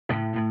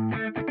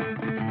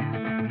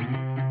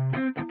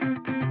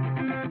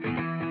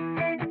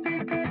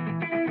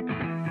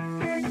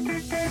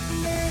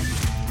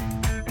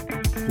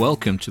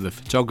Welcome to the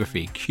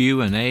Photography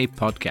Q&A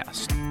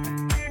podcast.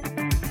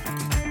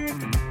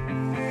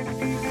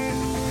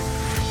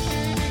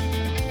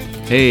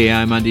 Hey,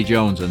 I'm Andy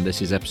Jones and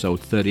this is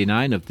episode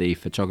 39 of the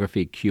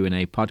Photography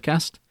Q&A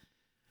podcast.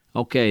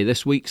 Okay,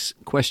 this week's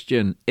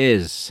question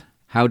is,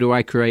 how do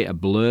I create a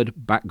blurred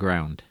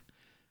background?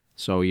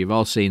 So you've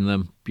all seen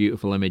them,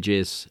 beautiful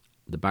images,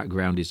 the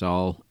background is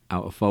all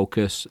out of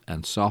focus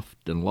and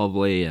soft and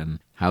lovely, and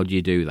how do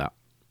you do that?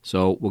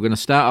 So we're going to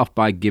start off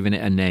by giving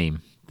it a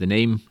name. The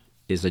name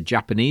is a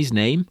Japanese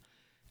name,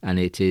 and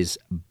it is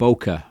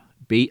bokeh,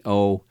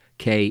 B-O-K-E-H,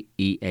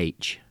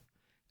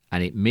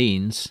 and it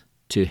means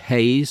to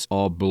haze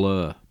or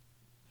blur.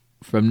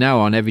 From now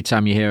on, every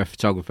time you hear a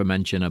photographer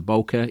mention a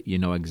bokeh, you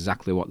know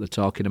exactly what they're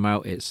talking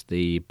about. It's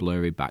the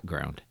blurry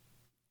background.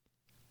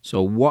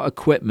 So what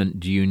equipment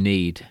do you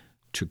need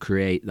to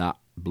create that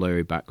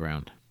blurry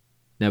background?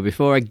 Now,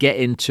 before I get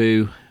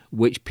into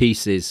which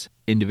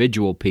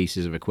individual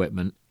pieces of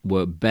equipment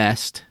work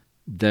best,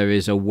 there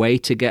is a way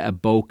to get a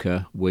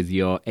bokeh with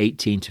your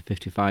 18 to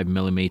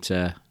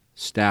 55mm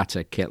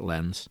starter kit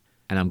lens,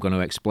 and I'm going to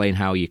explain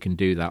how you can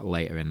do that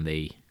later in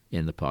the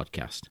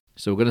podcast.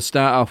 So we're going to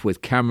start off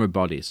with camera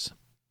bodies.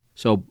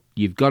 So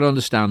you've got to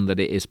understand that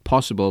it is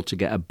possible to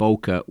get a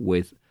bokeh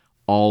with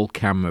all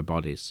camera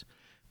bodies,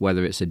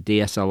 whether it's a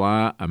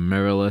DSLR, a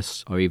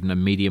mirrorless, or even a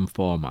medium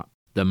format.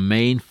 The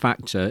main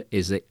factor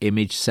is the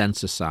image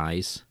sensor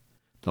size.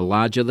 The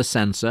larger the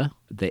sensor,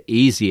 the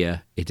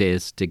easier it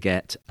is to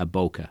get a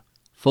bokeh.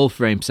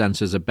 Full-frame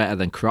sensors are better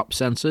than crop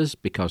sensors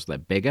because they're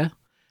bigger,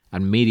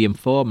 and medium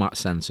format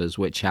sensors,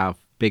 which have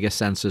bigger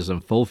sensors than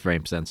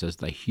full-frame sensors,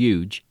 they're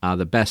huge, are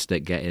the best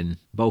at getting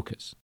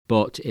bokehs.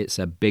 But it's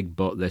a big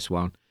but, this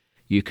one.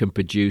 You can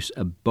produce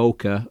a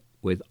bokeh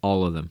with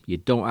all of them. You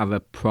don't have a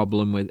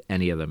problem with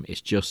any of them.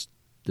 It's just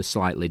they're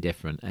slightly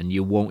different, and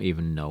you won't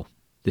even know.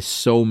 There's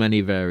so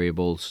many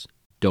variables.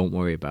 Don't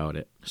worry about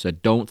it. So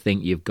don't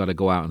think you've got to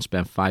go out and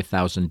spend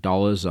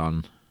 $5,000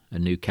 on a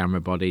new camera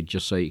body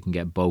just so you can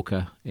get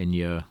bokeh in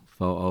your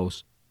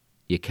photos.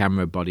 Your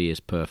camera body is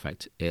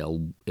perfect.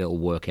 It'll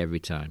work every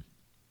time.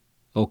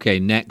 Okay,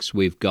 next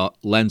we've got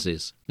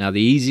lenses. Now the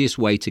easiest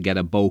way to get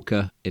a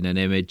bokeh in an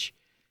image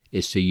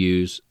is to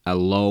use a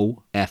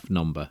low f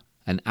number.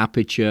 An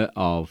aperture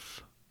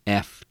of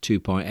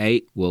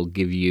f2.8 will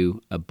give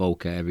you a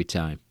bokeh every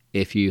time.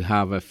 If you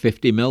have a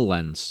 50mm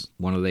lens,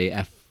 one of the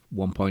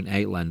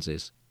f1.8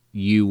 lenses,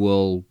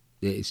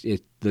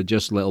 they're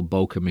just little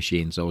bokeh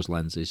machines, those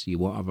lenses. You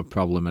won't have a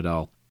problem at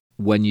all.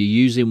 When you're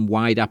using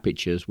wide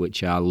apertures,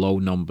 which are low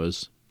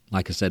numbers,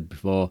 like I said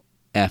before,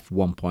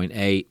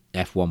 f1.8,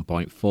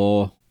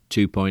 f1.4,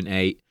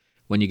 2.8,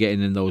 when you're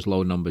getting in those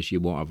low numbers, you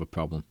won't have a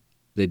problem.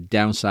 The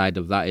downside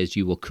of that is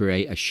you will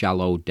create a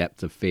shallow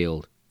depth of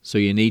field. So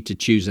you need to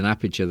choose an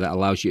aperture that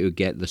allows you to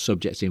get the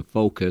subjects in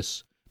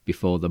focus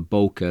before the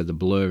bokeh, the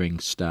blurring,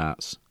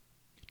 starts.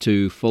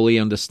 To fully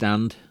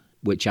understand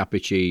which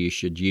aperture you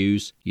should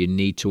use, you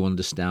need to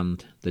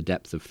understand the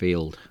depth of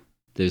field.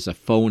 There's a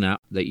phone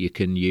app that you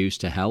can use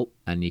to help,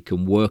 and you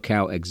can work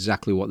out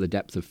exactly what the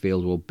depth of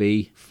field will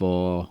be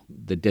for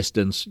the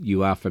distance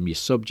you are from your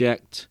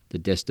subject, the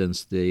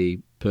distance the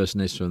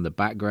person is from the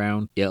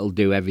background. It'll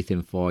do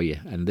everything for you,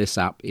 and this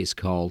app is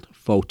called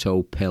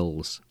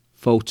PhotoPills.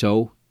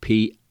 Photo,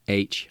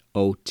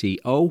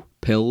 P-H-O-T-O,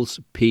 Pills,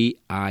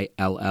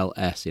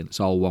 P-I-L-L-S, and it's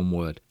all one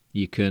word.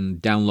 You can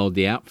download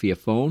the app for your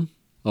phone,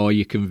 or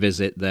you can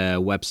visit their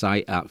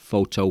website at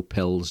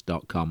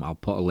photopills.com. I'll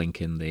put a link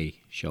in the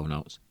show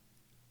notes.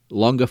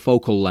 Longer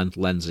focal length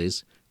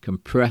lenses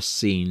compress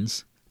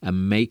scenes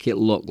and make it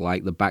look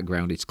like the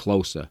background is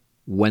closer.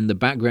 When the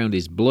background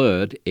is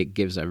blurred, it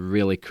gives a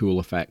really cool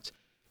effect.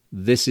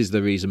 This is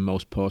the reason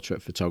most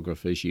portrait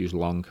photographers use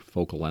long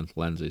focal length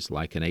lenses,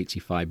 like an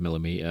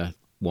 85mm,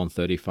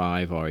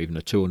 135, or even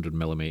a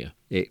 200mm.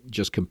 It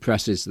just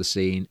compresses the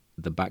scene.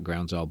 The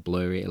background's all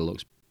blurry.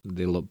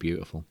 They look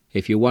beautiful.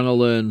 If you want to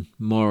learn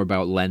more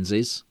about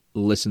lenses,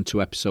 listen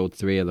to episode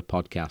 3 of the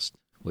podcast,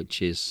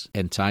 which is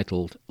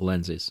entitled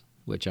Lenses,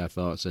 which I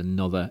thought is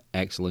another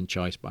excellent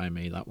choice by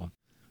me, that one.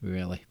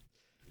 Really.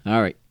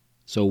 All right.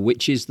 So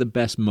which is the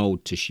best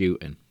mode to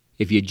shoot in?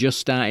 If you're just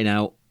starting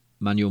out,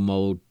 manual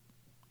mode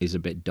is a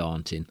bit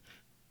daunting.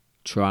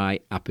 Try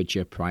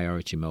aperture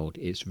priority mode.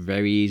 It's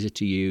very easy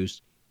to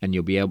use, and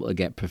you'll be able to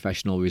get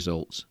professional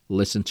results.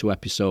 Listen to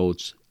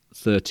episodes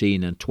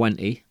 13 and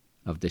 20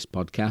 of this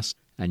podcast,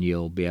 and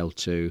you'll be able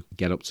to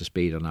get up to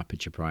speed on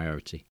aperture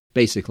priority.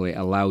 Basically, it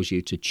allows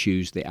you to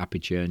choose the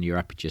aperture, and your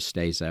aperture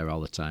stays there all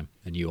the time,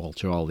 and you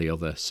alter all the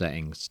other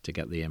settings to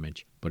get the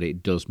image, but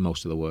it does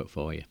most of the work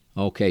for you.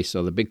 Okay,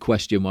 so the big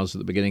question was at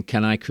the beginning,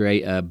 can I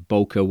create a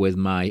bokeh with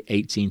my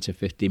 18 to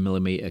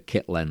 50mm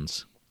kit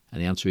lens?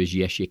 And the answer is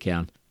yes, you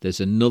can. There's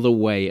another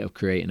way of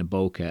creating a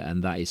bokeh,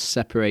 and that is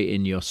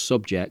separating your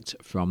subject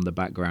from the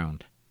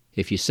background.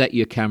 If you set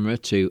your camera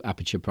to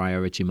aperture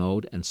priority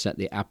mode and set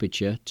the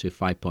aperture to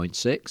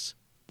 5.6,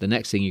 the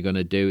next thing you're going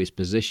to do is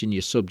position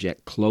your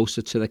subject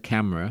closer to the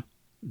camera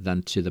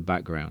than to the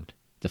background.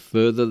 The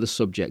further the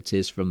subject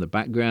is from the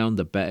background,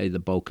 the better the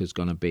bokeh is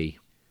going to be.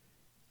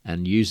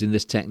 And using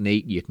this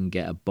technique, you can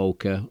get a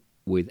bokeh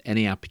with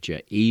any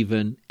aperture,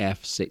 even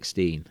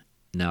f/16.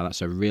 Now,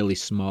 that's a really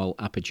small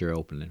aperture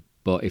opening.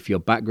 But if your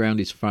background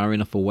is far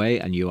enough away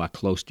and you are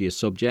close to your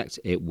subject,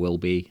 it will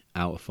be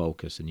out of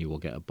focus and you will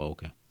get a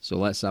bokeh. So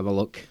let's have a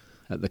look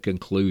at the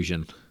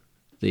conclusion.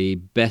 The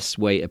best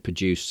way to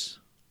produce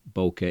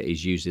bokeh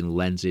is using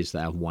lenses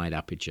that have wide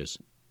apertures.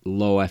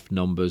 Low f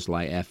numbers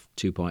like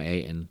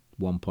f2.8 and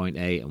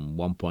 1.8 and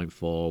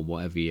 1.4,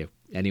 whatever you,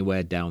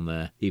 anywhere down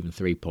there, even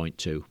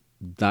 3.2.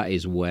 That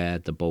is where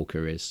the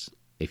bokeh is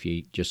if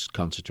you just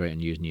concentrate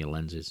on using your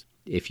lenses.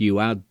 If you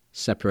add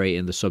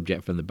separating the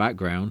subject from the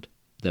background,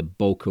 the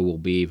bokeh will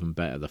be even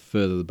better. The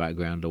further the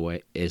background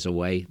away,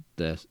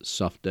 the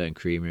softer and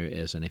creamier it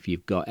is. And if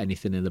you've got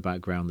anything in the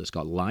background that's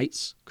got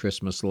lights,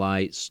 Christmas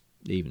lights,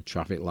 even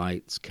traffic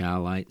lights, car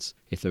lights,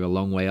 if they're a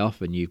long way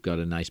off and you've got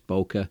a nice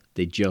bokeh,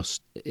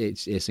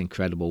 it's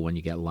incredible when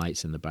you get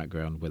lights in the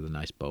background with a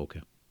nice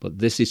bokeh. But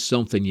this is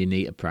something you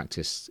need to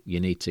practice.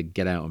 You need to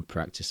get out and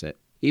practice it.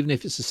 Even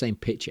if it's the same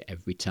picture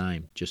every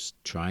time, just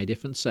try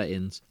different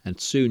settings and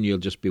soon you'll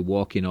just be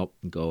walking up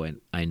and going,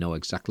 I know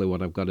exactly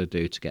what I've got to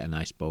do to get a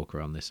nice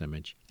bokeh on this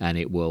image. And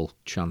it will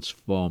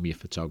transform your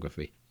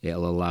photography.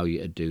 It'll allow you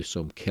to do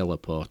some killer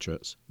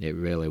portraits. It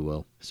really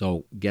will.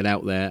 So get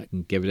out there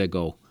and give it a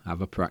go.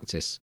 Have a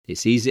practice.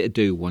 It's easy to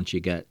do once you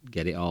get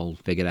it all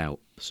figured out.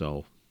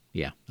 So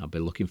yeah, I'll be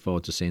looking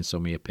forward to seeing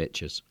some of your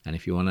pictures. And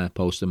if you want to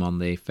post them on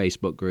the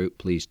Facebook group,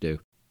 please do.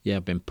 Yeah,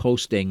 I've been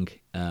posting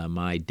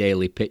my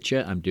daily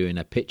picture. I'm doing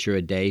a picture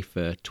a day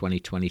for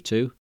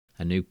 2022.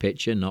 A new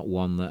picture, not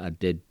one that I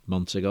did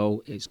months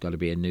ago. It's got to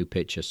be a new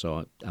picture,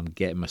 so I'm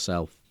getting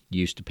myself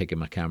used to picking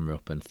my camera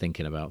up and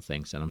thinking about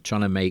things. And I'm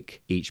trying to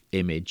make each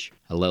image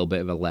a little bit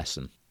of a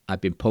lesson.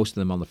 I've been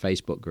posting them on the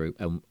Facebook group,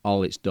 and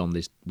all it's done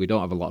is we don't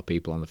have a lot of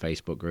people on the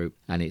Facebook group,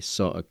 and it's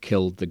sort of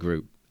killed the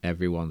group.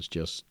 Everyone's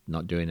just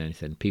not doing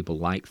anything. People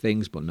like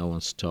things, but no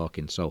one's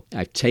talking. So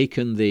I've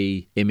taken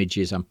the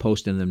images, I'm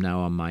posting them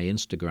now on my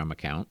Instagram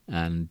account,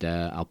 and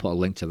I'll put a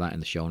link to that in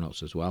the show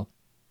notes as well.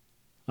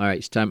 All right,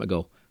 it's time to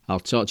go.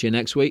 I'll talk to you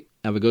next week.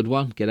 Have a good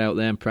one. Get out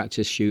there and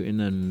practice shooting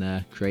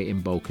and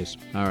creating bokehs.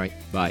 All right,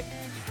 bye.